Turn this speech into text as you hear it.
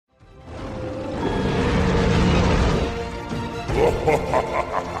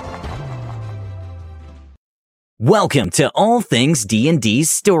Welcome to All Things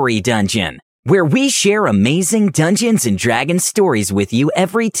D&D's Story Dungeon, where we share amazing Dungeons & Dragons stories with you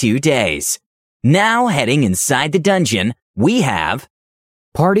every 2 days. Now heading inside the dungeon, we have...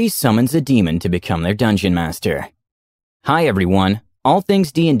 Party summons a demon to become their dungeon master. Hi everyone, All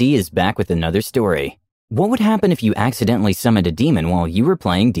Things D&D is back with another story. What would happen if you accidentally summoned a demon while you were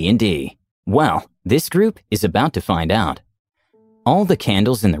playing D&D? Well, this group is about to find out. All the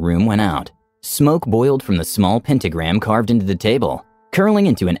candles in the room went out. Smoke boiled from the small pentagram carved into the table, curling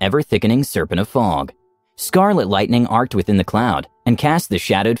into an ever-thickening serpent of fog. Scarlet lightning arced within the cloud and cast the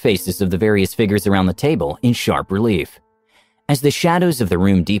shadowed faces of the various figures around the table in sharp relief. As the shadows of the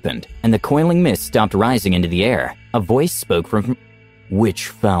room deepened and the coiling mist stopped rising into the air, a voice spoke from... "Which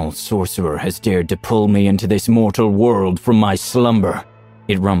foul sorcerer has dared to pull me into this mortal world from my slumber?"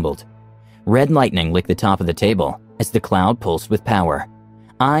 It rumbled. Red lightning licked the top of the table as the cloud pulsed with power.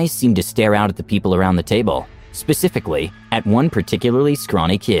 Eyes seemed to stare out at the people around the table, specifically at one particularly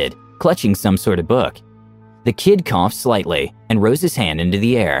scrawny kid, clutching some sort of book. The kid coughed slightly and rose his hand into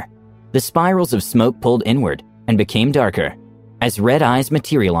the air. The spirals of smoke pulled inward and became darker, as red eyes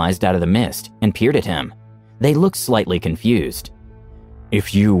materialized out of the mist and peered at him. They looked slightly confused.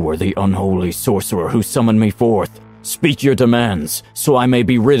 "If you were the unholy sorcerer who summoned me forth, speak your demands, so I may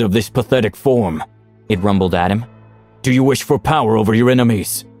be rid of this pathetic form," it rumbled at him. "Do you wish for power over your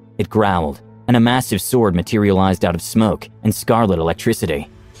enemies?" It growled, and a massive sword materialized out of smoke and scarlet electricity.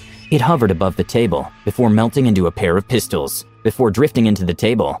 It hovered above the table before melting into a pair of pistols, before drifting into the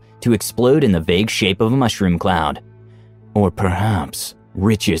table to explode in the vague shape of a mushroom cloud. Or perhaps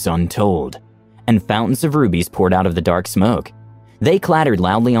riches untold, and fountains of rubies poured out of the dark smoke. They clattered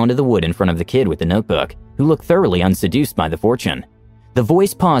loudly onto the wood in front of the kid with the notebook, who looked thoroughly unseduced by the fortune. The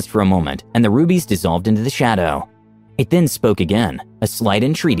voice paused for a moment, and the rubies dissolved into the shadow. It then spoke again, a slight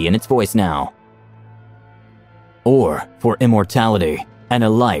entreaty in its voice now. "Or for immortality, and a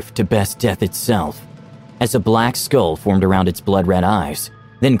life to best death itself," as a black skull formed around its blood-red eyes,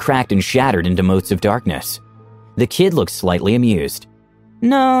 then cracked and shattered into motes of darkness. The kid looked slightly amused.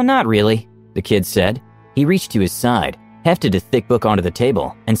 "No, not really," the kid said. He reached to his side, hefted a thick book onto the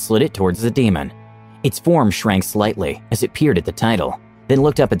table, and slid it towards the demon. Its form shrank slightly as it peered at the title, then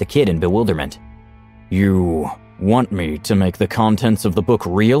looked up at the kid in bewilderment. "You want me to make the contents of the book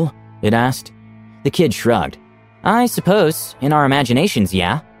real?" it asked. The kid shrugged. "I suppose, in our imaginations,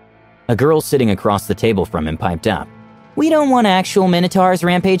 yeah." A girl sitting across the table from him piped up. "We don't want actual minotaurs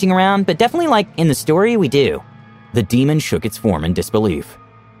rampaging around, but definitely like in the story, we do." The demon shook its form in disbelief.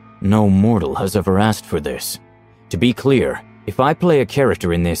 "No mortal has ever asked for this. To be clear, if I play a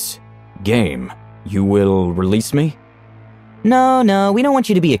character in this game, you will release me?" No, we don't want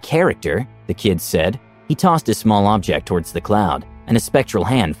you to be a character," the kid said. He tossed a small object towards the cloud, and a spectral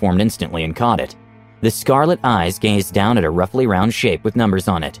hand formed instantly and caught it. The scarlet eyes gazed down at a roughly round shape with numbers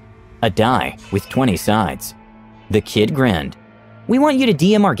on it. A die with 20 sides. The kid grinned. "We want you to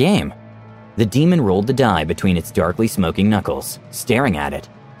DM our game." The demon rolled the die between its darkly smoking knuckles, staring at it.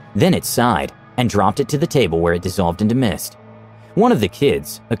 Then it sighed and dropped it to the table where it dissolved into mist. One of the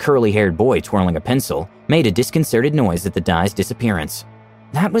kids, a curly-haired boy twirling a pencil, made a disconcerted noise at the die's disappearance.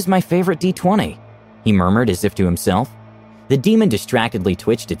 "That was my favorite D20, he murmured as if to himself. The demon distractedly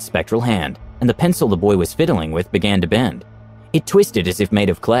twitched its spectral hand, and the pencil the boy was fiddling with began to bend. It twisted as if made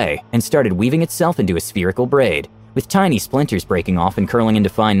of clay and started weaving itself into a spherical braid, with tiny splinters breaking off and curling into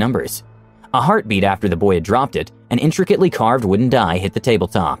fine numbers. A heartbeat after the boy had dropped it, an intricately carved wooden die hit the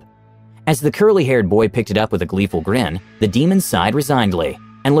tabletop. As the curly-haired boy picked it up with a gleeful grin, the demon sighed resignedly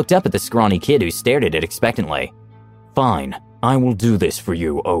and looked up at the scrawny kid who stared at it expectantly. "Fine, I will do this for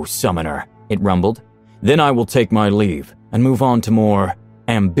you, O summoner," it rumbled. "Then I will take my leave and move on to more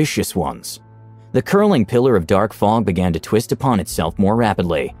ambitious ones." The curling pillar of dark fog began to twist upon itself more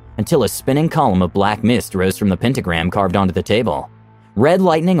rapidly, until a spinning column of black mist rose from the pentagram carved onto the table. Red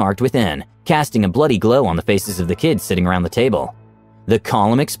lightning arced within, casting a bloody glow on the faces of the kids sitting around the table. The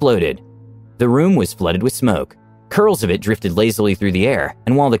column exploded. The room was flooded with smoke. Curls of it drifted lazily through the air,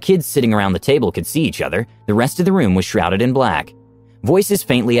 and while the kids sitting around the table could see each other, the rest of the room was shrouded in black. Voices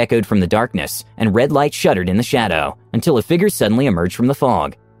faintly echoed from the darkness, and red light shuddered in the shadow, until a figure suddenly emerged from the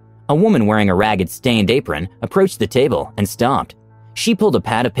fog. A woman wearing a ragged, stained apron approached the table and stopped. She pulled a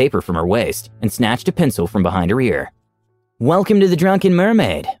pad of paper from her waist and snatched a pencil from behind her ear. "Welcome to the Drunken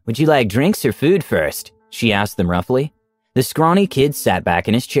Mermaid. Would you like drinks or food first?" she asked them roughly. The scrawny kid sat back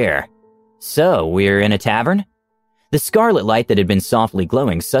in his chair. "So, we're in a tavern?" The scarlet light that had been softly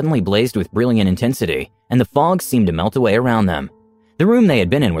glowing suddenly blazed with brilliant intensity, and the fog seemed to melt away around them. The room they had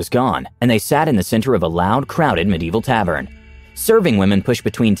been in was gone, and they sat in the center of a loud, crowded medieval tavern. Serving women pushed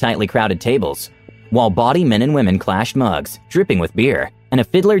between tightly crowded tables, while bawdy men and women clashed mugs, dripping with beer, and a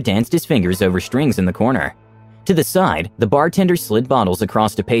fiddler danced his fingers over strings in the corner. To the side, the bartender slid bottles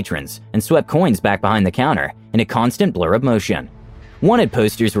across to patrons and swept coins back behind the counter in a constant blur of motion. Wanted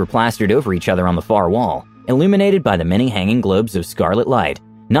posters were plastered over each other on the far wall, illuminated by the many hanging globes of scarlet light,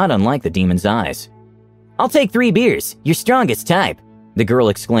 not unlike the demon's eyes. "I'll take 3 beers, your strongest type," the girl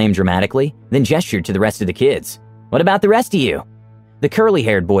exclaimed dramatically, then gestured to the rest of the kids. "What about the rest of you?" The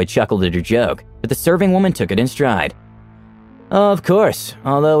curly-haired boy chuckled at her joke, but the serving woman took it in stride. "Of course,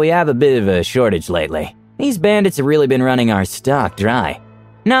 although we have a bit of a shortage lately. These bandits have really been running our stock dry."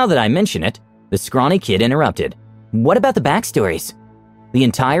 "Now that I mention it," the scrawny kid interrupted, "what about the backstories?" The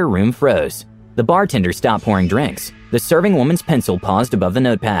entire room froze. The bartender stopped pouring drinks. The serving woman's pencil paused above the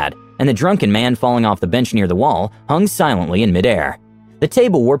notepad, and the drunken man falling off the bench near the wall hung silently in midair. The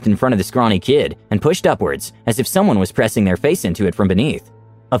table warped in front of the scrawny kid and pushed upwards as if someone was pressing their face into it from beneath.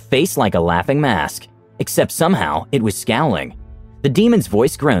 A face like a laughing mask, except somehow it was scowling. The demon's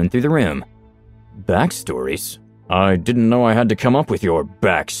voice groaned through the room. "Backstories? I didn't know I had to come up with your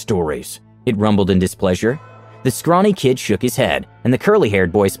backstories," it rumbled in displeasure. The scrawny kid shook his head, and the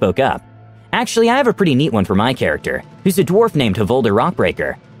curly-haired boy spoke up. "Actually, I have a pretty neat one for my character, who's a dwarf named Havolda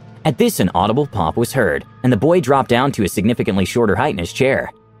Rockbreaker." At this, an audible pop was heard, and the boy dropped down to a significantly shorter height in his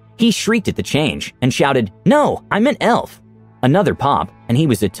chair. He shrieked at the change and shouted, "No, I meant elf!" Another pop, and he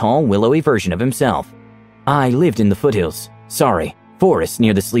was a tall, willowy version of himself. "I lived in the foothills, forests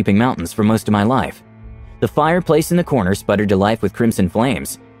near the Sleeping Mountains for most of my life." The fireplace in the corner sputtered to life with crimson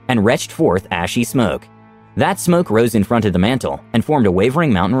flames and retched forth ashy smoke. That smoke rose in front of the mantle and formed a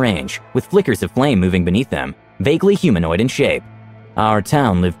wavering mountain range, with flickers of flame moving beneath them, vaguely humanoid in shape. "Our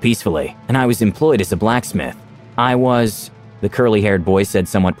town lived peacefully, and I was employed as a blacksmith. I was," the curly-haired boy said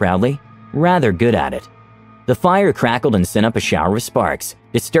somewhat proudly, "rather good at it." The fire crackled and sent up a shower of sparks,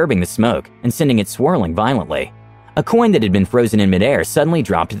 disturbing the smoke and sending it swirling violently. A coin that had been frozen in midair suddenly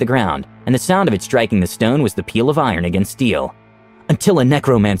dropped to the ground, and the sound of it striking the stone was the peal of iron against steel. Until a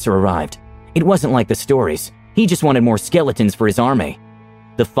necromancer arrived. It wasn't like the stories. He just wanted more skeletons for his army.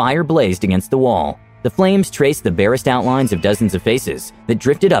 The fire blazed against the wall. The flames traced the barest outlines of dozens of faces that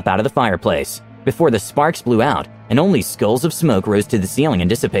drifted up out of the fireplace, before the sparks blew out and only skulls of smoke rose to the ceiling and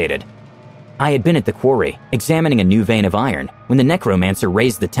dissipated. I had been at the quarry, examining a new vein of iron, when the necromancer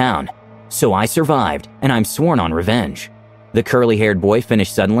razed the town. So I survived, and I'm sworn on revenge. The curly-haired boy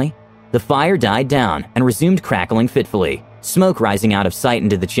finished suddenly. The fire died down and resumed crackling fitfully, smoke rising out of sight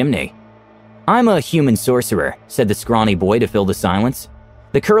into the chimney. "I'm a human sorcerer," said the scrawny boy to fill the silence.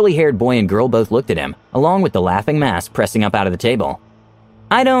 The curly-haired boy and girl both looked at him, along with the laughing mask pressing up out of the table.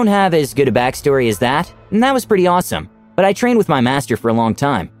 "I don't have as good a backstory as that, and that was pretty awesome, but I trained with my master for a long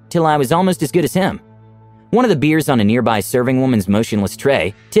time, till I was almost as good as him." One of the beers on a nearby serving woman's motionless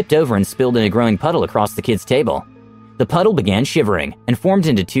tray tipped over and spilled in a growing puddle across the kid's table. The puddle began shivering and formed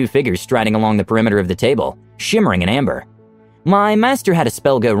into 2 figures striding along the perimeter of the table, shimmering in amber. "My master had a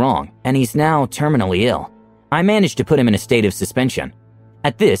spell go wrong, and he's now terminally ill. I managed to put him in a state of suspension."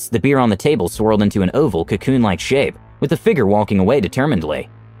 At this, the beer on the table swirled into an oval, cocoon-like shape, with the figure walking away determinedly.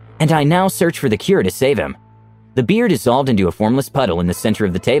 "And I now search for the cure to save him." The beer dissolved into a formless puddle in the center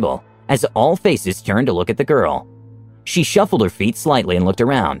of the table, as all faces turned to look at the girl. She shuffled her feet slightly and looked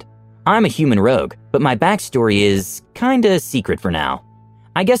around. "I'm a human rogue, but my backstory is kinda secret for now.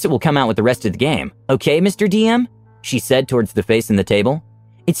 I guess it will come out with the rest of the game, okay, Mr. DM?" she said towards the face in the table.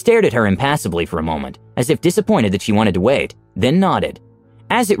 It stared at her impassively for a moment, as if disappointed that she wanted to wait, then nodded.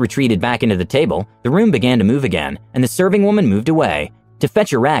 As it retreated back into the table, the room began to move again, and the serving woman moved away to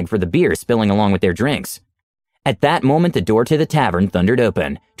fetch a rag for the beer spilling along with their drinks. At that moment, the door to the tavern thundered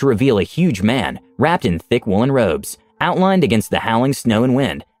open to reveal a huge man wrapped in thick woolen robes, outlined against the howling snow and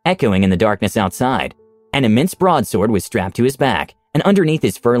wind, echoing in the darkness outside. An immense broadsword was strapped to his back, and underneath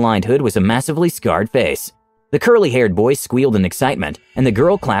his fur-lined hood was a massively scarred face. The curly-haired boy squealed in excitement, and the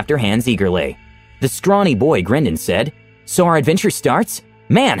girl clapped her hands eagerly. The scrawny boy grinned and said, "So our adventure starts?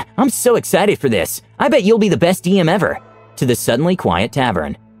 Man, I'm so excited for this. I bet you'll be the best DM ever." To the suddenly quiet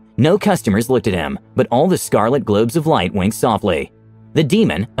tavern. No customers looked at him, but all the scarlet globes of light winked softly. The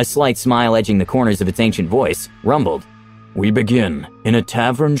demon, a slight smile edging the corners of its ancient voice, rumbled, "We begin in a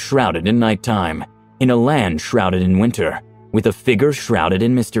tavern shrouded in nighttime, in a land shrouded in winter, with a figure shrouded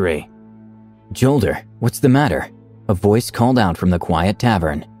in mystery." "Jolder, what's the matter?" A voice called out from the quiet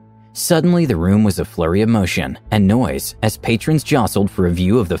tavern. Suddenly, the room was a flurry of motion and noise as patrons jostled for a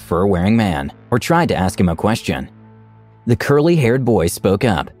view of the fur-wearing man, or tried to ask him a question. The curly-haired boy spoke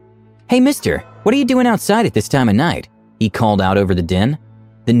up. "Hey, mister, what are you doing outside at this time of night?" he called out over the din.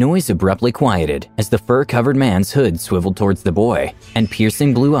 The noise abruptly quieted as the fur-covered man's hood swiveled towards the boy, and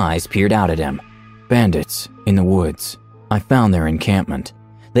piercing blue eyes peered out at him. "Bandits, in the woods. I found their encampment.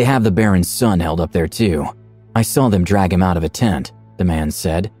 They have the Baron's son held up there too. I saw them drag him out of a tent," the man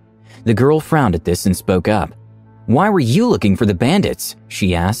said. The girl frowned at this and spoke up. "Why were you looking for the bandits?"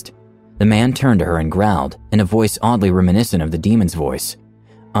 she asked. The man turned to her and growled, in a voice oddly reminiscent of the demon's voice.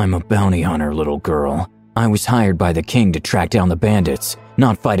 "I'm a bounty hunter, little girl. I was hired by the king to track down the bandits,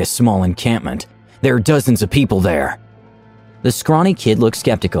 not fight a small encampment. There are dozens of people there." The scrawny kid looked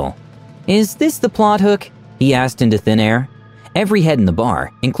skeptical. "Is this the plot hook?" he asked into thin air. Every head in the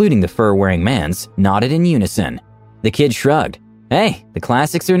bar, including the fur-wearing man's, nodded in unison. The kid shrugged. "Hey, the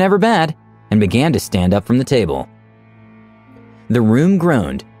classics are never bad," and began to stand up from the table. The room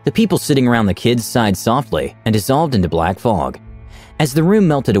groaned. The people sitting around the kids sighed softly and dissolved into black fog. As the room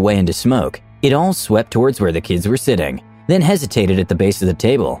melted away into smoke, it all swept towards where the kids were sitting, then hesitated at the base of the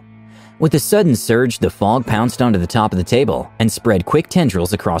table. With a sudden surge, the fog pounced onto the top of the table and spread quick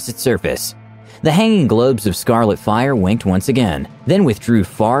tendrils across its surface. The hanging globes of scarlet fire winked once again, then withdrew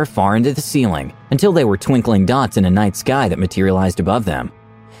far, far into the ceiling until they were twinkling dots in a night sky that materialized above them.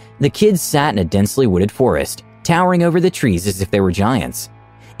 The kids sat in a densely wooded forest, towering over the trees as if they were giants.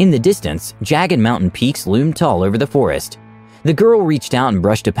 In the distance, jagged mountain peaks loomed tall over the forest. The girl reached out and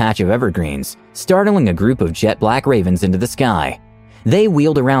brushed a patch of evergreens, startling a group of jet-black ravens into the sky. They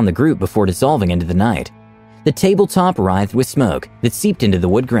wheeled around the group before dissolving into the night. The tabletop writhed with smoke that seeped into the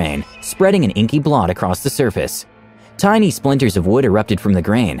wood grain, spreading an inky blot across the surface. Tiny splinters of wood erupted from the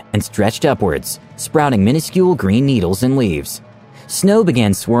grain and stretched upwards, sprouting minuscule green needles and leaves. Snow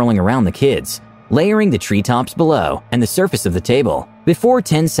began swirling around the kids, layering the treetops below and the surface of the table. Before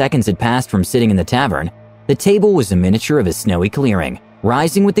 10 seconds had passed from sitting in the tavern, the table was a miniature of a snowy clearing,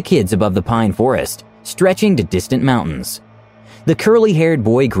 rising with the kids above the pine forest, stretching to distant mountains. The curly-haired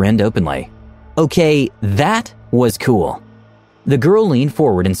boy grinned openly. "Okay, that was cool." The girl leaned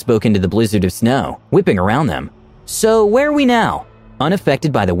forward and spoke into the blizzard of snow, whipping around them. "So where are we now?"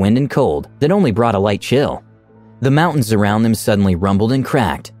 Unaffected by the wind and cold that only brought a light chill. The mountains around them suddenly rumbled and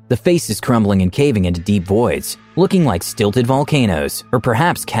cracked, the faces crumbling and caving into deep voids, looking like stilted volcanoes or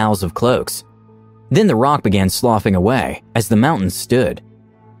perhaps cowls of cloaks. Then the rock began sloughing away as the mountains stood.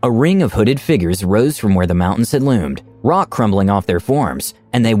 A ring of hooded figures rose from where the mountains had loomed, rock crumbling off their forms,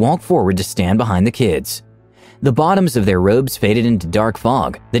 and they walked forward to stand behind the kids. The bottoms of their robes faded into dark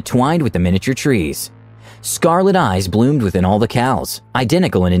fog that twined with the miniature trees. Scarlet eyes bloomed within all the cowls,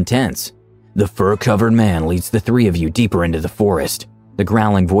 identical and intense. "The fur-covered man leads the three of you deeper into the forest," the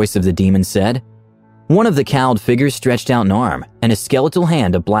growling voice of the demon said. One of the cowled figures stretched out an arm, and a skeletal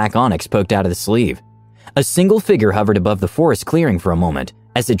hand of black onyx poked out of the sleeve. A single figure hovered above the forest clearing for a moment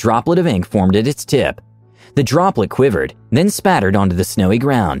as a droplet of ink formed at its tip. The droplet quivered, then spattered onto the snowy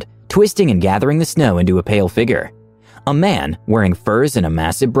ground, twisting and gathering the snow into a pale figure. A man wearing furs and a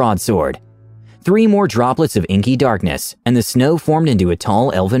massive broadsword. 3 more droplets of inky darkness, and the snow formed into a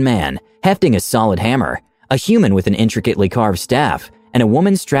tall elven man, hefting a solid hammer, a human with an intricately carved staff, and a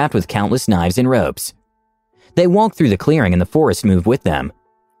woman strapped with countless knives and ropes. They walked through the clearing and the forest moved with them,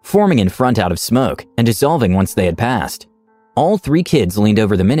 forming in front out of smoke and dissolving once they had passed. All 3 kids leaned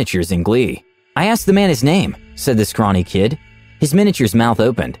over the miniatures in glee. "I asked the man his name," said the scrawny kid. His miniature's mouth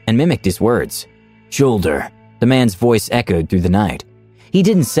opened and mimicked his words. "Jolder," the man's voice echoed through the night. He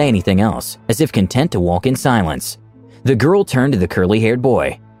didn't say anything else, as if content to walk in silence. The girl turned to the curly-haired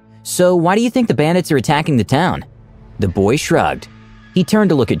boy. "So why do you think the bandits are attacking the town?" The boy shrugged. He turned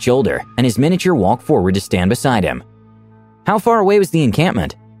to look at Jolder, and his miniature walked forward to stand beside him. "How far away was the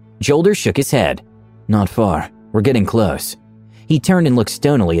encampment?" Jolder shook his head. "Not far. We're getting close." He turned and looked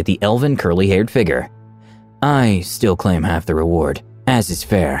stonily at the elven curly-haired figure. "I still claim half the reward, as is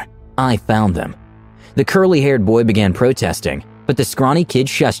fair. I found them." The curly-haired boy began protesting, but the scrawny kid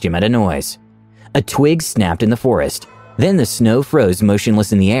shushed him at a noise. A twig snapped in the forest. Then the snow froze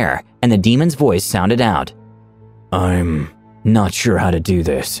motionless in the air, and the demon's voice sounded out. "I'm not sure how to do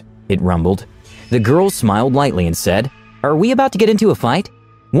this," it rumbled. The girl smiled lightly and said, "Are we about to get into a fight?"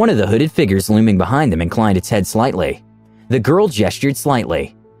 One of the hooded figures looming behind them inclined its head slightly. The girl gestured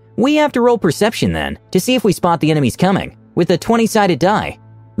slightly. "We have to roll perception then, to see if we spot the enemies coming, with a 20-sided die."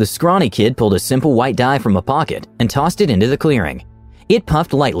 The scrawny kid pulled a simple white die from a pocket and tossed it into the clearing. It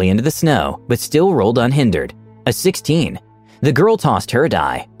puffed lightly into the snow, but still rolled unhindered. A 16. The girl tossed her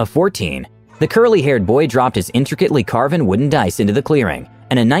die, a 14. The curly-haired boy dropped his intricately carven wooden dice into the clearing,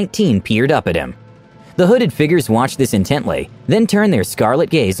 and a 19 peered up at him. The hooded figures watched this intently, then turned their scarlet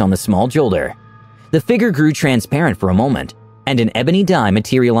gaze on the small Jolder. The figure grew transparent for a moment, and an ebony die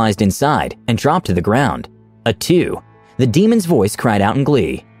materialized inside and dropped to the ground. A 2. The demon's voice cried out in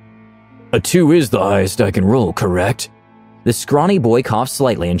glee. A 2 is the highest I can roll, correct? The scrawny boy coughed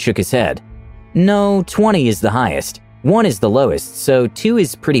slightly and shook his head. No, 20 is the highest. 1 is the lowest, so 2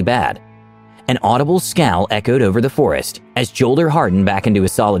 is pretty bad. An audible scowl echoed over the forest as Jolder hardened back into a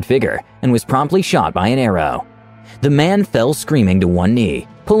solid figure and was promptly shot by an arrow. The man fell screaming to one knee,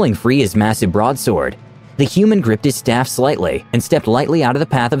 pulling free his massive broadsword. The human gripped his staff slightly and stepped lightly out of the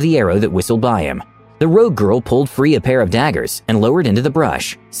path of the arrow that whistled by him. The rogue girl pulled free a pair of daggers and lowered into the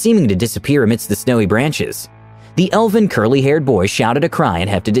brush, seeming to disappear amidst the snowy branches. The elven curly-haired boy shouted a cry and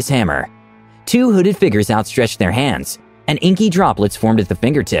hefted his hammer. 2 hooded figures outstretched their hands, and inky droplets formed at the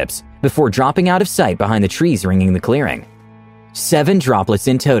fingertips before dropping out of sight behind the trees ringing the clearing. 7 droplets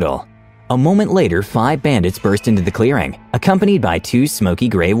in total. A moment later, 5 bandits burst into the clearing, accompanied by 2 smoky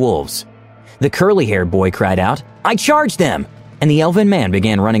gray wolves. The curly-haired boy cried out, "I charge them!" And the elven man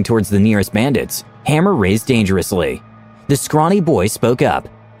began running towards the nearest bandits, hammer raised dangerously. The scrawny boy spoke up,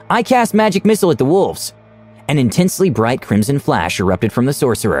 "I cast magic missile at the wolves." An intensely bright crimson flash erupted from the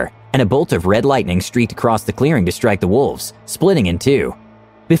sorcerer, and a bolt of red lightning streaked across the clearing to strike the wolves, splitting in 2.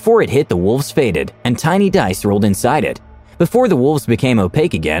 Before it hit, the wolves faded, and tiny dice rolled inside it. Before the wolves became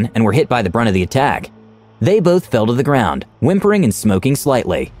opaque again and were hit by the brunt of the attack, they both fell to the ground, whimpering and smoking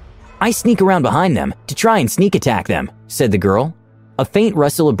slightly. "I sneak around behind them to try and sneak attack them," said the girl. A faint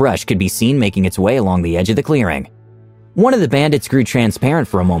rustle of brush could be seen making its way along the edge of the clearing. One of the bandits grew transparent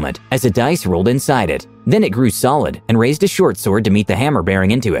for a moment as a dice rolled inside it. Then it grew solid and raised a short sword to meet the hammer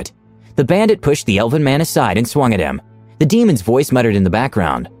bearing into it. The bandit pushed the elven man aside and swung at him. The demon's voice muttered in the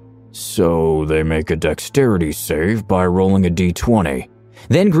background. "So they make a dexterity save by rolling a d20.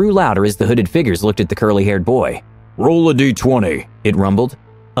 Then grew louder as the hooded figures looked at the curly-haired boy. "Roll a d20, it rumbled.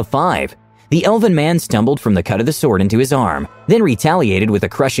 A 5. The elven man stumbled from the cut of the sword into his arm, then retaliated with a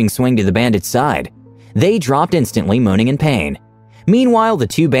crushing swing to the bandit's side. They dropped instantly, moaning in pain. Meanwhile, the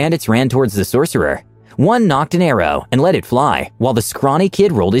 2 bandits ran towards the sorcerer. One knocked an arrow and let it fly, while the scrawny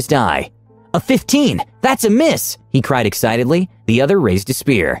kid rolled his die. "A 15! That's a miss!" he cried excitedly. The other raised a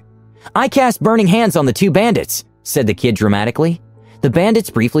spear. "I cast burning hands on the 2 bandits," said the kid dramatically. The bandits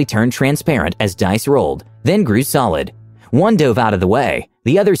briefly turned transparent as dice rolled, then grew solid. One dove out of the way.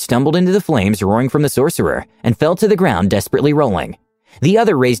 The other stumbled into the flames roaring from the sorcerer and fell to the ground, desperately rolling. The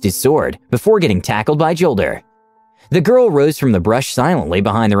other raised his sword before getting tackled by Jolder. The girl rose from the brush silently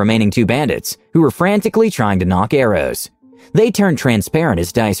behind the remaining 2 bandits, who were frantically trying to knock arrows. They turned transparent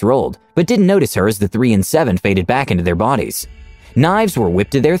as dice rolled, but didn't notice her as the 3 and 7 faded back into their bodies. Knives were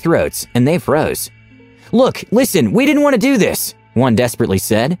whipped to their throats, and they froze. "Look, listen, we didn't want to do this," one desperately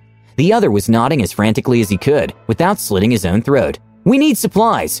said. The other was nodding as frantically as he could, without slitting his own throat. "We need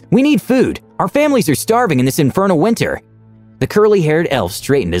supplies. We need food. Our families are starving in this infernal winter." The curly-haired elf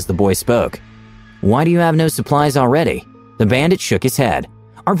straightened as the boy spoke. "Why do you have no supplies already?" The bandit shook his head.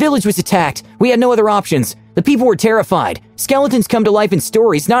 "Our village was attacked. We had no other options. The people were terrified. Skeletons come to life in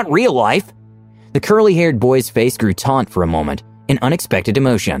stories, not real life." The curly-haired boy's face grew taut for a moment, in unexpected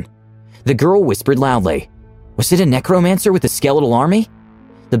emotion. The girl whispered loudly, "Was it a necromancer with a skeletal army?"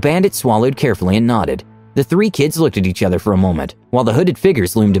 The bandit swallowed carefully and nodded. The 3 kids looked at each other for a moment, while the hooded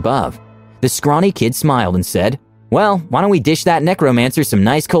figures loomed above. The scrawny kid smiled and said, "Well, why don't we dish that necromancer some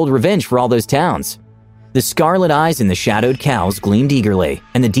nice cold revenge for all those towns?" The scarlet eyes in the shadowed cowls gleamed eagerly,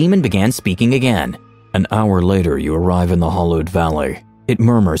 and the demon began speaking again. "An hour later, you arrive in the hollowed valley. It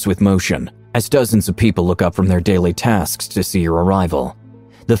murmurs with motion, as dozens of people look up from their daily tasks to see your arrival."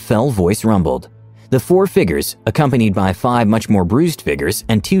 The fell voice rumbled. The 4 figures, accompanied by 5 much more bruised figures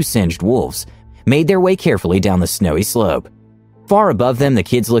and 2 singed wolves, made their way carefully down the snowy slope. Far above them, the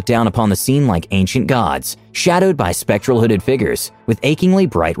kids looked down upon the scene like ancient gods, shadowed by spectral hooded figures with achingly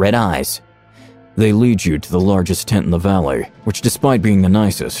bright red eyes. "They lead you to the largest tent in the valley, which despite being the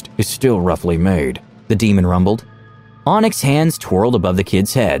nicest, is still roughly made," the demon rumbled. Onyx hands twirled above the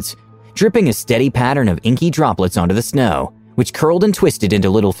kids' heads, dripping a steady pattern of inky droplets onto the snow, which curled and twisted into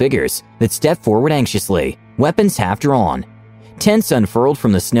little figures that stepped forward anxiously, weapons half drawn. Tents unfurled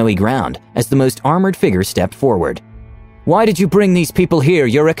from the snowy ground as the most armored figure stepped forward. "Why did you bring these people here,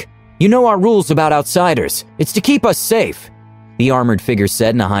 Yurik? You know our rules about outsiders. It's to keep us safe," the armored figure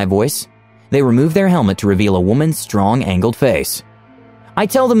said in a high voice. They removed their helmet to reveal a woman's strong, angled face. "I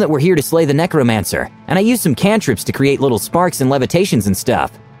tell them that we're here to slay the necromancer, and I use some cantrips to create little sparks and levitations and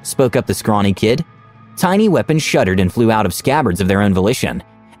stuff," spoke up the scrawny kid. Tiny weapons shuddered and flew out of scabbards of their own volition,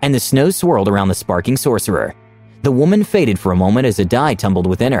 and the snow swirled around the sparking sorcerer. The woman faded for a moment as a die tumbled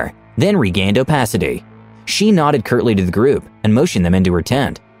within her, then regained opacity. She nodded curtly to the group and motioned them into her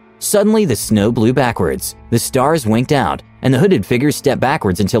tent. Suddenly, the snow blew backwards, the stars winked out, and the hooded figures stepped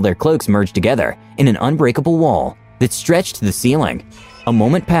backwards until their cloaks merged together in an unbreakable wall, that stretched to the ceiling. A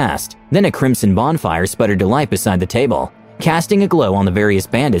moment passed, then a crimson bonfire sputtered to life beside the table, casting a glow on the various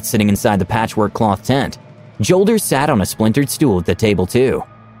bandits sitting inside the patchwork cloth tent. Jolder sat on a splintered stool at the table too.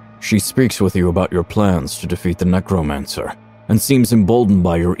 She speaks with you about your plans to defeat the necromancer, and seems emboldened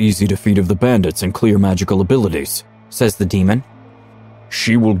by your easy defeat of the bandits and clear magical abilities, says the demon.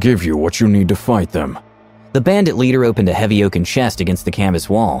 She will give you what you need to fight them. The bandit leader opened a heavy oaken chest against the canvas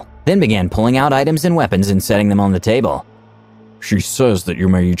wall, then began pulling out items and weapons and setting them on the table. She says that you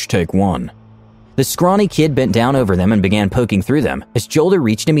may each take one. The scrawny kid bent down over them and began poking through them as Jolder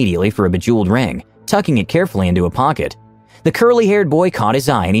reached immediately for a bejeweled ring, tucking it carefully into a pocket. The curly-haired boy caught his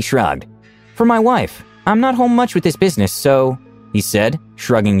eye and he shrugged. For my wife. I'm not home much with this business, so, he said,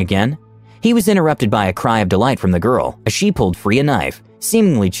 shrugging again. He was interrupted by a cry of delight from the girl as she pulled free a knife,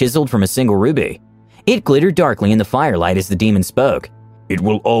 seemingly chiseled from a single ruby. It glittered darkly in the firelight as the demon spoke. It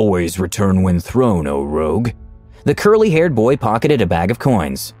will always return when thrown, O rogue. The curly-haired boy pocketed a bag of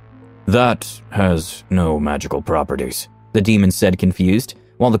coins. That has no magical properties, the demon said confused,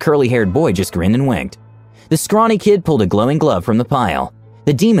 while the curly-haired boy just grinned and winked. The scrawny kid pulled a glowing glove from the pile.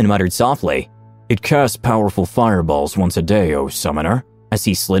 The demon muttered softly, It casts powerful fireballs once a day, O summoner, as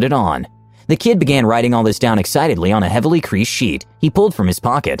he slid it on. The kid began writing all this down excitedly on a heavily creased sheet he pulled from his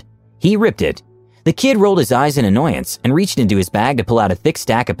pocket. He ripped it. The kid rolled his eyes in annoyance and reached into his bag to pull out a thick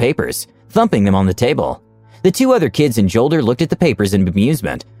stack of papers, thumping them on the table. The two other kids and Jolder looked at the papers in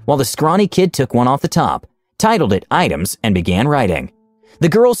bemusement, while the scrawny kid took one off the top, titled it Items, and began writing. The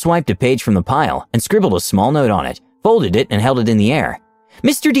girl swiped a page from the pile and scribbled a small note on it, folded it, and held it in the air.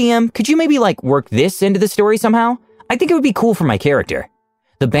 Mr. DM, could you maybe work this into the story somehow? I think it would be cool for my character.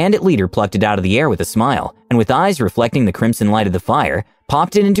 The bandit leader plucked it out of the air with a smile, and with eyes reflecting the crimson light of the fire,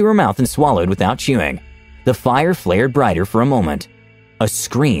 popped it into her mouth and swallowed without chewing. The fire flared brighter for a moment. A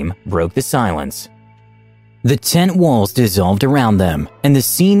scream broke the silence. The tent walls dissolved around them, and the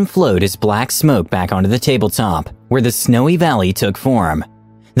scene flowed as black smoke back onto the tabletop, where the snowy valley took form.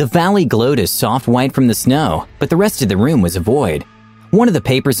 The valley glowed as soft white from the snow, but the rest of the room was a void. One of the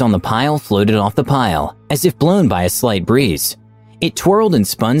papers on the pile floated off the pile, as if blown by a slight breeze. It twirled and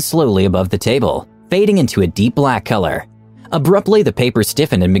spun slowly above the table, fading into a deep black color. Abruptly, the paper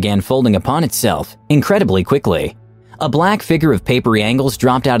stiffened and began folding upon itself, incredibly quickly. A black figure of papery angles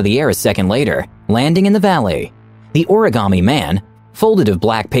dropped out of the air a second later, landing in the valley. The origami man, folded of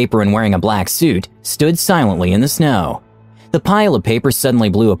black paper and wearing a black suit, stood silently in the snow. The pile of paper suddenly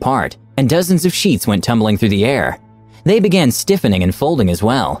blew apart, and dozens of sheets went tumbling through the air. They began stiffening and folding as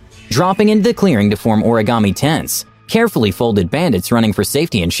well, dropping into the clearing to form origami tents, carefully folded bandits running for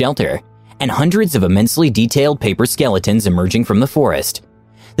safety and shelter, and hundreds of immensely detailed paper skeletons emerging from the forest.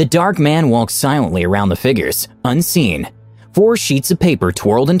 The dark man walked silently around the figures, unseen. 4 sheets of paper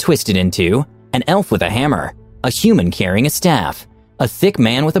twirled and twisted into an elf with a hammer, a human carrying a staff, a thick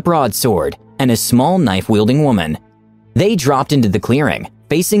man with a broadsword, and a small knife-wielding woman. They dropped into the clearing,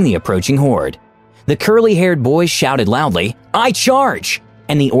 facing the approaching horde. The curly-haired boy shouted loudly, "I charge!"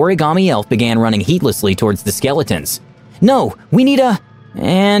 and the origami elf began running heedlessly towards the skeletons. "No, we need a—"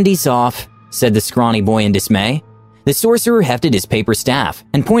 "And he's off," said the scrawny boy in dismay. The sorcerer hefted his paper staff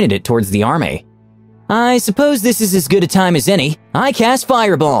and pointed it towards the army. "I suppose this is as good a time as any. I cast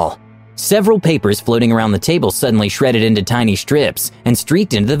Fireball!" Several papers floating around the table suddenly shredded into tiny strips and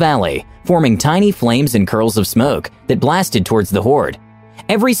streaked into the valley, forming tiny flames and curls of smoke that blasted towards the horde.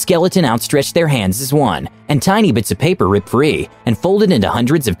 Every skeleton outstretched their hands as one, and tiny bits of paper ripped free and folded into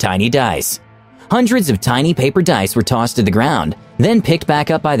hundreds of tiny dice. Hundreds of tiny paper dice were tossed to the ground, then picked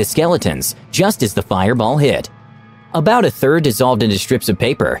back up by the skeletons, just as the fireball hit. About a third dissolved into strips of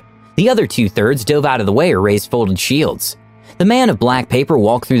paper. The other 2/3 dove out of the way or raised folded shields. The man of black paper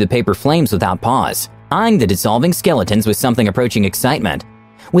walked through the paper flames without pause, eyeing the dissolving skeletons with something approaching excitement.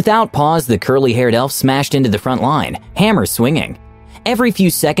 Without pause, the curly-haired elf smashed into the front line, hammer swinging. Every few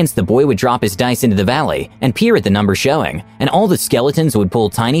seconds, the boy would drop his dice into the valley and peer at the number showing, and all the skeletons would pull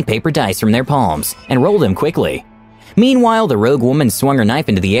tiny paper dice from their palms and roll them quickly. Meanwhile, the rogue woman swung her knife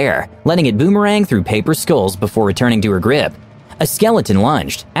into the air, letting it boomerang through paper skulls before returning to her grip. A skeleton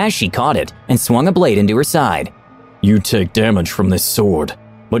lunged as she caught it and swung a blade into her side. "You take damage from this sword,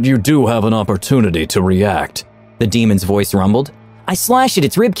 but you do have an opportunity to react," the demon's voice rumbled. "I slashed at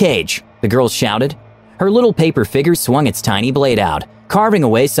its ribcage," the girl shouted. Her little paper figure swung its tiny blade out, carving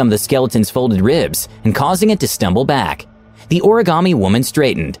away some of the skeleton's folded ribs and causing it to stumble back. The origami woman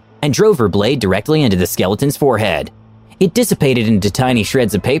straightened and drove her blade directly into the skeleton's forehead. It dissipated into tiny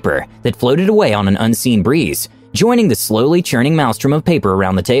shreds of paper that floated away on an unseen breeze, joining the slowly churning maelstrom of paper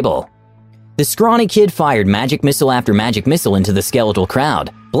around the table. The scrawny kid fired magic missile after magic missile into the skeletal crowd,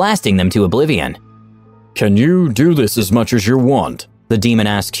 blasting them to oblivion. Can you do this as much as you want? The demon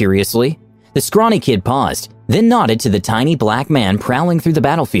asked curiously. The scrawny kid paused, then nodded to the tiny black man prowling through the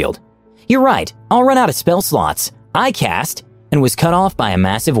battlefield. You're right, I'll run out of spell slots. I cast, and was cut off by a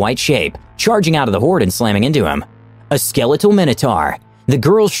massive white shape, charging out of the horde and slamming into him. A skeletal minotaur. The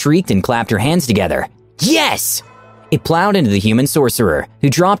girl shrieked and clapped her hands together. Yes! It plowed into the human sorcerer, who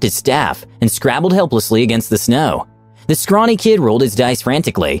dropped his staff and scrabbled helplessly against the snow. The scrawny kid rolled his dice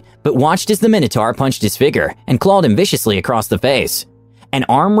frantically, but watched as the minotaur punched his figure and clawed him viciously across the face. An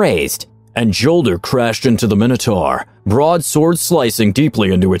arm raised, and Jolder crashed into the minotaur, broadsword slicing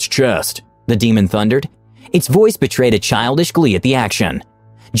deeply into its chest. The demon thundered. Its voice betrayed a childish glee at the action.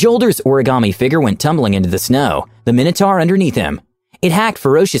 Jolder's origami figure went tumbling into the snow, the minotaur underneath him. It hacked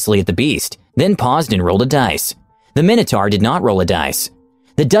ferociously at the beast, then paused and rolled a dice. The minotaur did not roll a dice.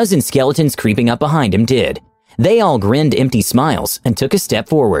 The dozen skeletons creeping up behind him did. They all grinned empty smiles and took a step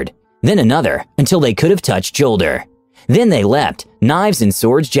forward, then another, until they could have touched Jolder. Then they leapt, knives and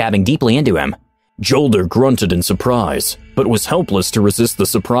swords jabbing deeply into him. Jolder grunted in surprise, but was helpless to resist the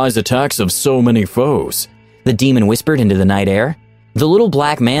surprise attacks of so many foes. The demon whispered into the night air. The little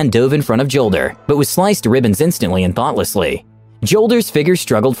black man dove in front of Jolder, but was sliced to ribbons instantly and thoughtlessly. Jolder's figure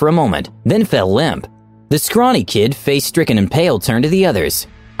struggled for a moment, then fell limp. The scrawny kid, face-stricken and pale, turned to the others.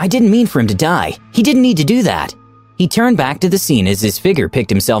 I didn't mean for him to die. He didn't need to do that. He turned back to the scene as his figure picked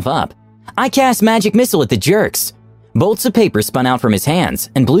himself up. I cast magic missile at the jerks. Bolts of paper spun out from his hands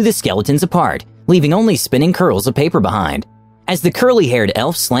and blew the skeletons apart, leaving only spinning curls of paper behind. As the curly-haired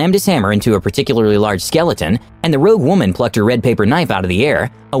elf slammed his hammer into a particularly large skeleton, and the rogue woman plucked her red paper knife out of the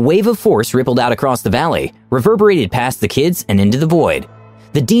air, a wave of force rippled out across the valley, reverberated past the kids and into the void.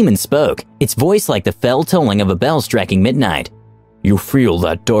 The demon spoke, its voice like the fell tolling of a bell striking midnight. You feel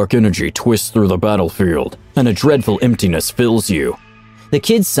that dark energy twist through the battlefield, and a dreadful emptiness fills you. The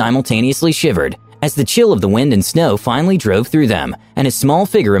kids simultaneously shivered, as the chill of the wind and snow finally drove through them, and a small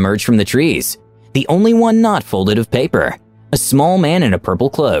figure emerged from the trees. The only one not folded of paper. A small man in a purple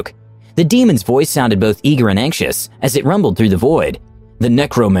cloak. The demon's voice sounded both eager and anxious as it rumbled through the void. The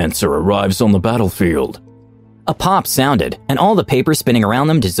necromancer arrives on the battlefield. A pop sounded, and all the paper spinning around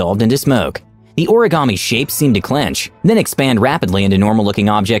them dissolved into smoke. The origami shapes seemed to clench, then expand rapidly into normal-looking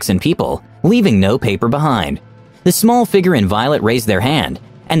objects and people, leaving no paper behind. The small figure in violet raised their hand,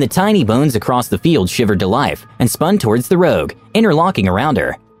 and the tiny bones across the field shivered to life and spun towards the rogue, interlocking around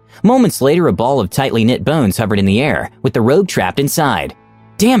her. Moments later, a ball of tightly knit bones hovered in the air, with the rogue trapped inside.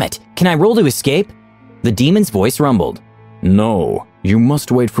 Damn it! Can I roll to escape? The demon's voice rumbled. No, you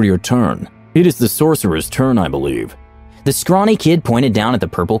must wait for your turn. It is the sorcerer's turn, I believe. The scrawny kid pointed down at the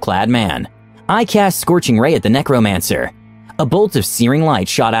purple-clad man. I cast Scorching Ray at the necromancer. A bolt of searing light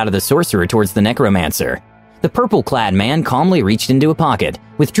shot out of the sorcerer towards the necromancer. The purple-clad man calmly reached into a pocket,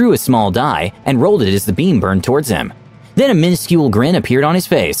 withdrew a small die, and rolled it as the beam burned towards him. Then a minuscule grin appeared on his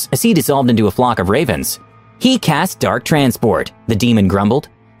face as he dissolved into a flock of ravens. He cast Dark Transport, the demon grumbled.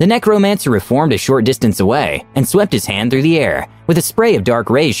 The necromancer reformed a short distance away and swept his hand through the air, with a spray of dark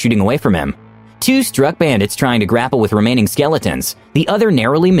rays shooting away from him. Two struck bandits trying to grapple with remaining skeletons. The other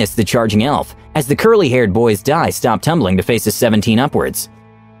narrowly missed the charging elf as the curly-haired boy's die stopped tumbling to face a 17 upwards.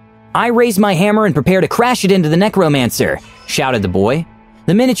 I raised my hammer and prepare to crash it into the necromancer, shouted the boy.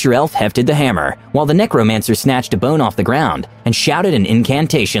 The miniature elf hefted the hammer, while the necromancer snatched a bone off the ground and shouted an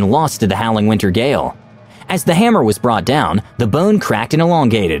incantation lost to the howling winter gale. As the hammer was brought down, the bone cracked and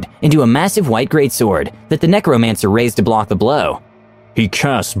elongated into a massive white greatsword that the necromancer raised to block the blow. He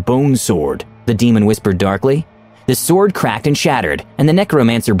cast Bone Sword, the demon whispered darkly. The sword cracked and shattered, and the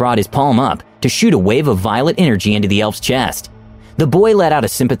necromancer brought his palm up to shoot a wave of violet energy into the elf's chest. The boy let out a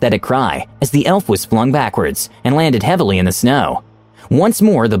sympathetic cry as the elf was flung backwards and landed heavily in the snow. Once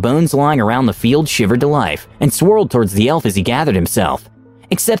more, the bones lying around the field shivered to life and swirled towards the elf as he gathered himself.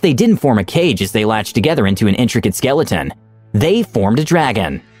 Except they didn't form a cage as they latched together into an intricate skeleton. They formed a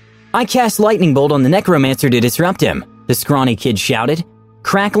dragon. I cast Lightning Bolt on the necromancer to disrupt him, the scrawny kid shouted.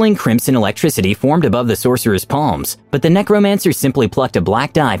 Crackling crimson electricity formed above the sorcerer's palms, but the necromancer simply plucked a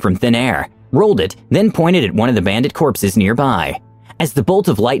black die from thin air, rolled it, then pointed at one of the bandit corpses nearby. As the bolt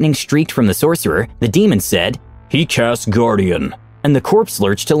of lightning streaked from the sorcerer, the demon said, He cast Guardian. And the corpse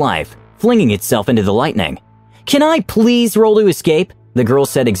lurched to life, flinging itself into the lightning. Can I please roll to escape? The girl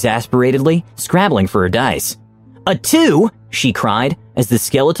said exasperatedly, scrabbling for her dice. A 2? She cried, as the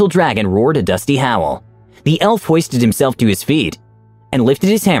skeletal dragon roared a dusty howl. The elf hoisted himself to his feet and lifted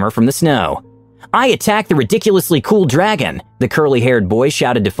his hammer from the snow. I attack the ridiculously cool dragon, the curly-haired boy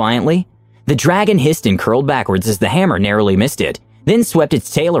shouted defiantly. The dragon hissed and curled backwards as the hammer narrowly missed it, then swept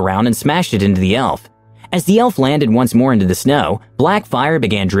its tail around and smashed it into the elf. As the elf landed once more into the snow, black fire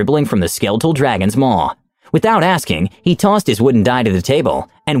began dribbling from the skeletal dragon's maw. Without asking, he tossed his wooden die to the table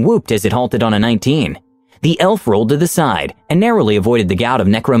and whooped as it halted on a 19. The elf rolled to the side and narrowly avoided the gout of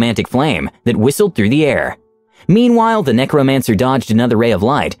necromantic flame that whistled through the air. Meanwhile, the necromancer dodged another ray of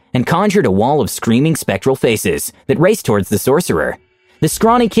light and conjured a wall of screaming spectral faces that raced towards the sorcerer. The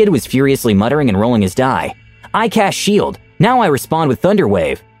scrawny kid was furiously muttering and rolling his die. I cast shield. Now I respond with Thunder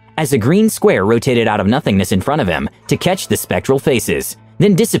Wave, as a green square rotated out of nothingness in front of him to catch the spectral faces,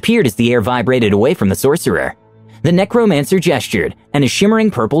 then disappeared as the air vibrated away from the sorcerer. The necromancer gestured, and a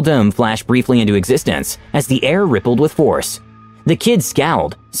shimmering purple dome flashed briefly into existence as the air rippled with force. The kid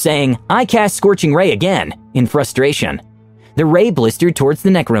scowled, saying, "I cast Scorching Ray again," in frustration. The ray blistered towards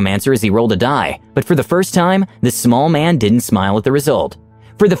the necromancer as he rolled a die, but for the first time, the small man didn't smile at the result.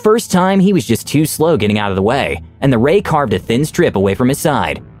 For the first time, he was just too slow getting out of the way, and the ray carved a thin strip away from his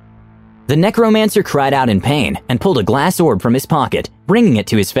side. The necromancer cried out in pain and pulled a glass orb from his pocket, bringing it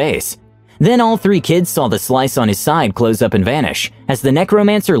to his face. Then all three kids saw the slice on his side close up and vanish as the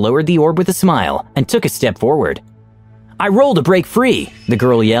necromancer lowered the orb with a smile and took a step forward. "I rolled to break free," the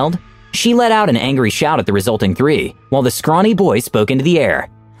girl yelled. She let out an angry shout at the resulting 3, while the scrawny boy spoke into the air.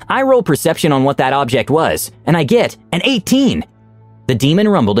 "I roll perception on what that object was, and I get an 18. The demon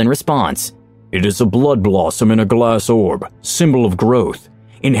rumbled in response. "It is a blood blossom in a glass orb, symbol of growth.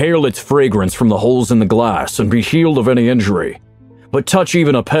 Inhale its fragrance from the holes in the glass and be healed of any injury. But touch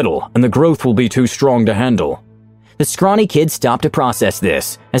even a petal, and the growth will be too strong to handle." The scrawny kid stopped to process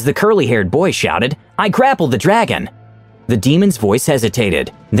this as the curly-haired boy shouted, "I grappled the dragon." The demon's voice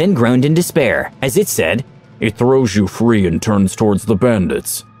hesitated, then groaned in despair as it said, "It throws you free and turns towards the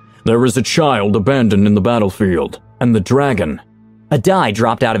bandits. There is a child abandoned in the battlefield, and the dragon." A die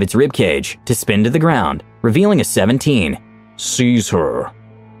dropped out of its ribcage to spin to the ground, revealing a 17. "Seize her."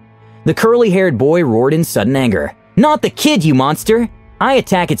 The curly-haired boy roared in sudden anger. "Not the kid, you monster! I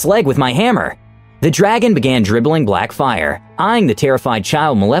attack its leg with my hammer!" The dragon began dribbling black fire, eyeing the terrified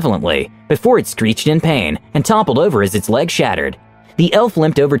child malevolently, before it screeched in pain and toppled over as its leg shattered. The elf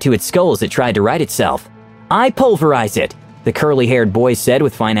limped over to its skull as it tried to right itself. "I pulverize it," the curly-haired boy said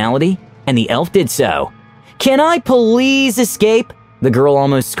with finality, and the elf did so. "Can I please escape?" the girl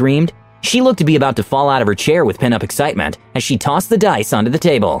almost screamed. She looked to be about to fall out of her chair with pent-up excitement as she tossed the dice onto the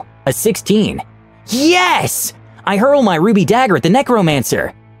table. A 16. "Yes! I hurl my ruby dagger at the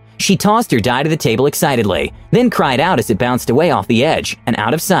necromancer." She tossed her die to the table excitedly, then cried out as it bounced away off the edge and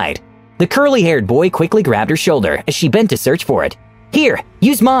out of sight. The curly-haired boy quickly grabbed her shoulder as she bent to search for it. "Here,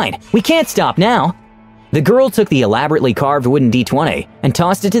 use mine. We can't stop now." The girl took the elaborately carved wooden D20 and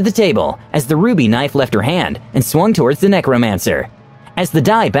tossed it to the table as the ruby knife left her hand and swung towards the necromancer. As the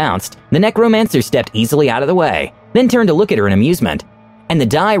die bounced, the necromancer stepped easily out of the way, then turned to look at her in amusement, and the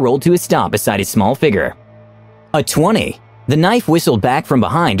die rolled to a stop beside his small figure. A 20. The knife whistled back from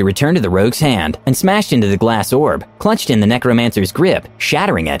behind to return to the rogue's hand and smashed into the glass orb, clutched in the necromancer's grip,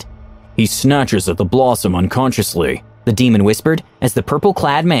 shattering it. "He snatches at the blossom unconsciously," the demon whispered as the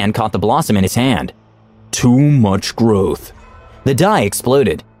purple-clad man caught the blossom in his hand. "Too much growth." The die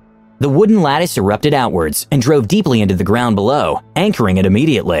exploded. The wooden lattice erupted outwards and drove deeply into the ground below, anchoring it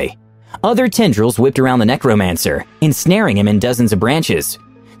immediately. Other tendrils whipped around the necromancer, ensnaring him in dozens of branches.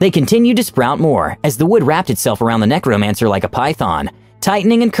 They continued to sprout more as the wood wrapped itself around the necromancer like a python,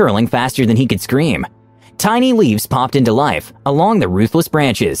 tightening and curling faster than he could scream. Tiny leaves popped into life along the ruthless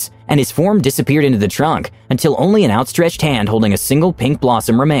branches, and his form disappeared into the trunk until only an outstretched hand holding a single pink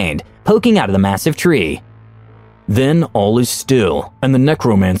blossom remained, poking out of the massive tree. "Then all is still, and the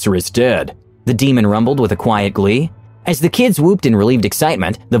necromancer is dead," the demon rumbled with a quiet glee. As the kids whooped in relieved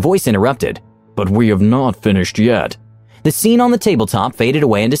excitement, the voice interrupted. "But we have not finished yet." The scene on the tabletop faded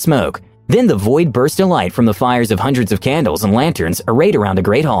away into smoke. Then the void burst alight from the fires of hundreds of candles and lanterns arrayed around a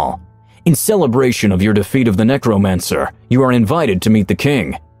great hall. "In celebration of your defeat of the necromancer, you are invited to meet the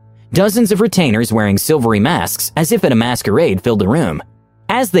king." Dozens of retainers wearing silvery masks, as if at a masquerade, filled the room.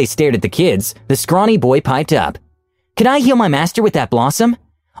 As they stared at the kids, the scrawny boy piped up. "Could I heal my master with that blossom?"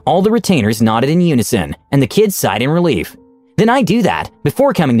 All the retainers nodded in unison, and the kids sighed in relief. "Then I do that,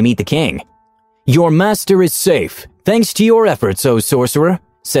 before coming to meet the king." "Your master is safe, thanks to your efforts, O sorcerer,"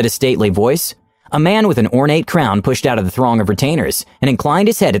 said a stately voice. A man with an ornate crown pushed out of the throng of retainers and inclined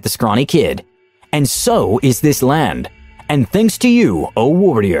his head at the scrawny kid. "And so is this land. And thanks to you, O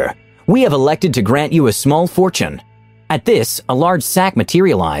warrior, we have elected to grant you a small fortune." At this, a large sack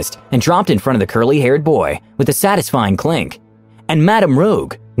materialized and dropped in front of the curly-haired boy with a satisfying clink. "And Madam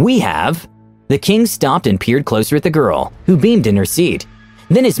Rogue, we have—" The king stopped and peered closer at the girl, who beamed in her seat.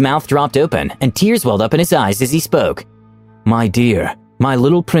 Then his mouth dropped open and tears welled up in his eyes as he spoke. "My dear, my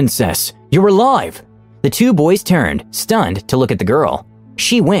little princess, you're alive!" The two boys turned, stunned, to look at the girl.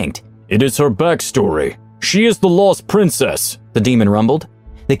 She winked. "It is her backstory," She is the lost princess, the demon rumbled.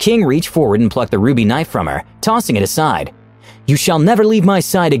 The king reached forward and plucked the ruby knife from her, tossing it aside. You shall never leave my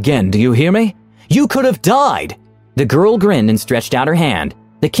side again, do you hear me? You could have died! The girl grinned and stretched out her hand.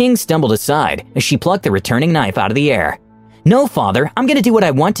 The king stumbled aside as she plucked the returning knife out of the air. No, father, I'm gonna do what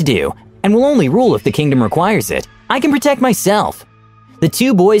I want to do, and will only rule if the kingdom requires it. I can protect myself. The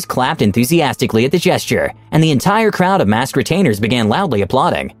two boys clapped enthusiastically at the gesture, and the entire crowd of masked retainers began loudly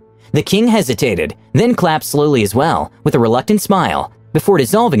applauding. The king hesitated, then clapped slowly as well, with a reluctant smile, before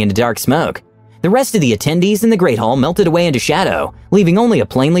dissolving into dark smoke. The rest of the attendees in the Great Hall melted away into shadow, leaving only a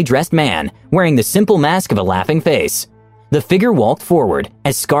plainly dressed man, wearing the simple mask of a laughing face. The figure walked forward,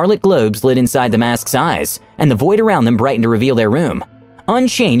 as scarlet globes lit inside the mask's eyes, and the void around them brightened to reveal their room.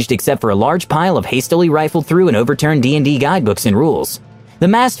 Unchanged except for a large pile of hastily rifled through and overturned D&D guidebooks and rules. The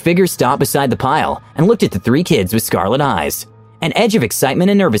masked figure stopped beside the pile and looked at the three kids with scarlet eyes. An edge of excitement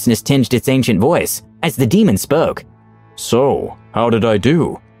and nervousness tinged its ancient voice, as the demon spoke. So, how did I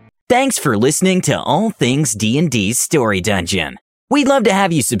do? Thanks for listening to All Things D&D's Story Dungeon. We'd love to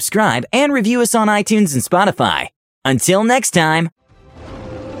have you subscribe and review us on iTunes and Spotify. Until next time.